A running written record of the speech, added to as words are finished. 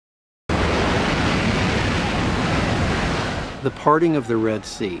The parting of the Red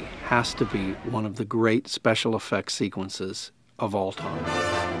Sea has to be one of the great special effects sequences of all time.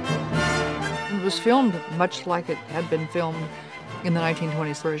 It was filmed much like it had been filmed in the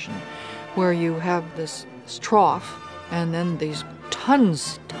 1920s version, where you have this trough and then these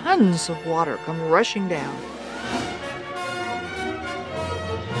tons of water come rushing down.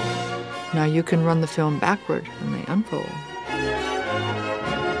 Now you can run the film backward when they unfold.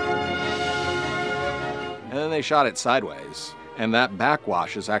 And then they shot it sideways, and that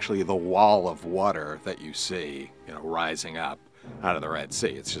backwash is actually the wall of water that you see, rising up out of the Red Sea.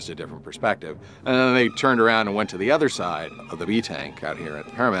 It's just a different perspective. And then they turned around and went to the other side of the B tank out here at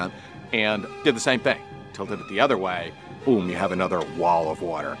Paramount and did the same thing. Tilted it the other way, boom, you have another wall of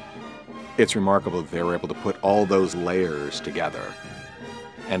water. It's remarkable that they were able to put all those layers together.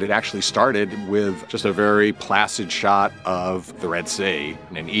 And it actually started with just a very placid shot of the Red Sea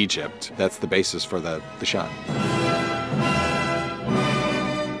in Egypt. That's the basis for the shot.